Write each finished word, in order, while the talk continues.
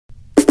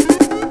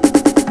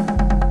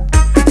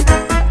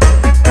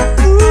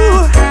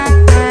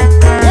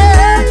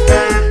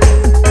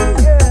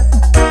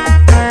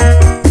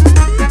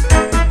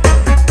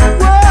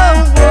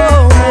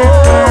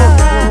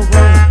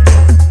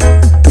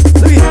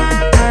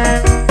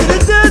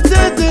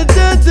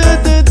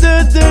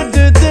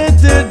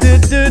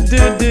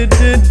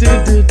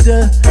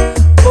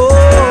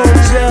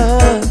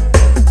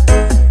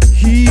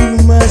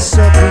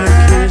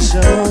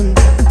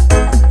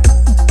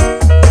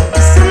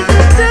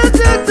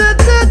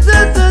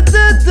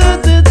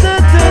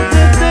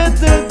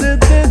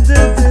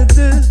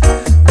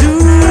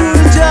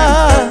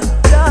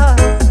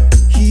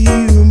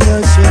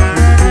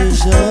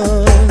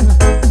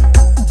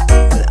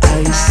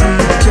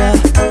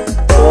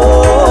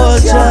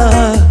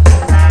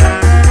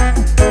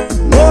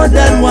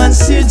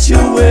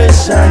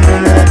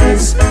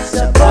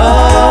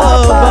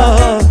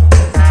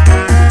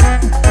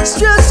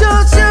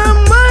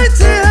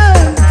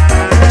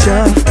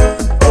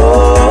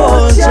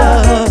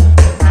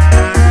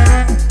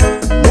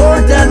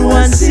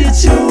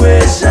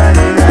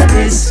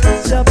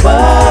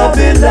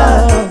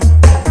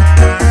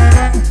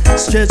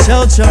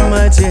such a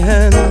mighty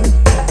hand.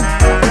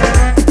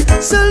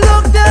 So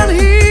look down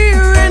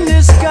here in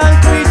this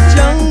concrete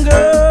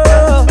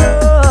jungle,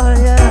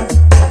 yeah.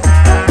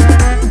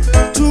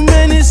 Too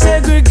many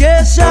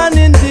segregation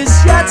in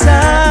this your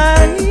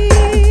time.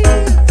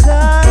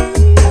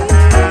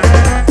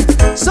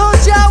 So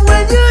Jah,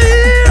 when you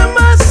hear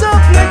my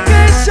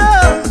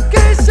supplication,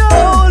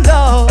 oh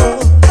Lord,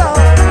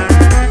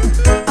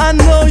 I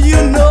know you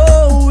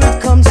know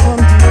it comes from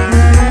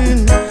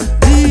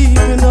deep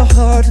in the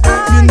heart.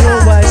 You know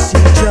I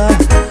see Jah,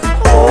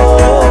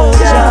 oh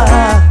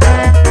Jah,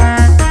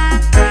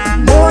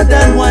 more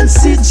than one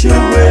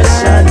situation.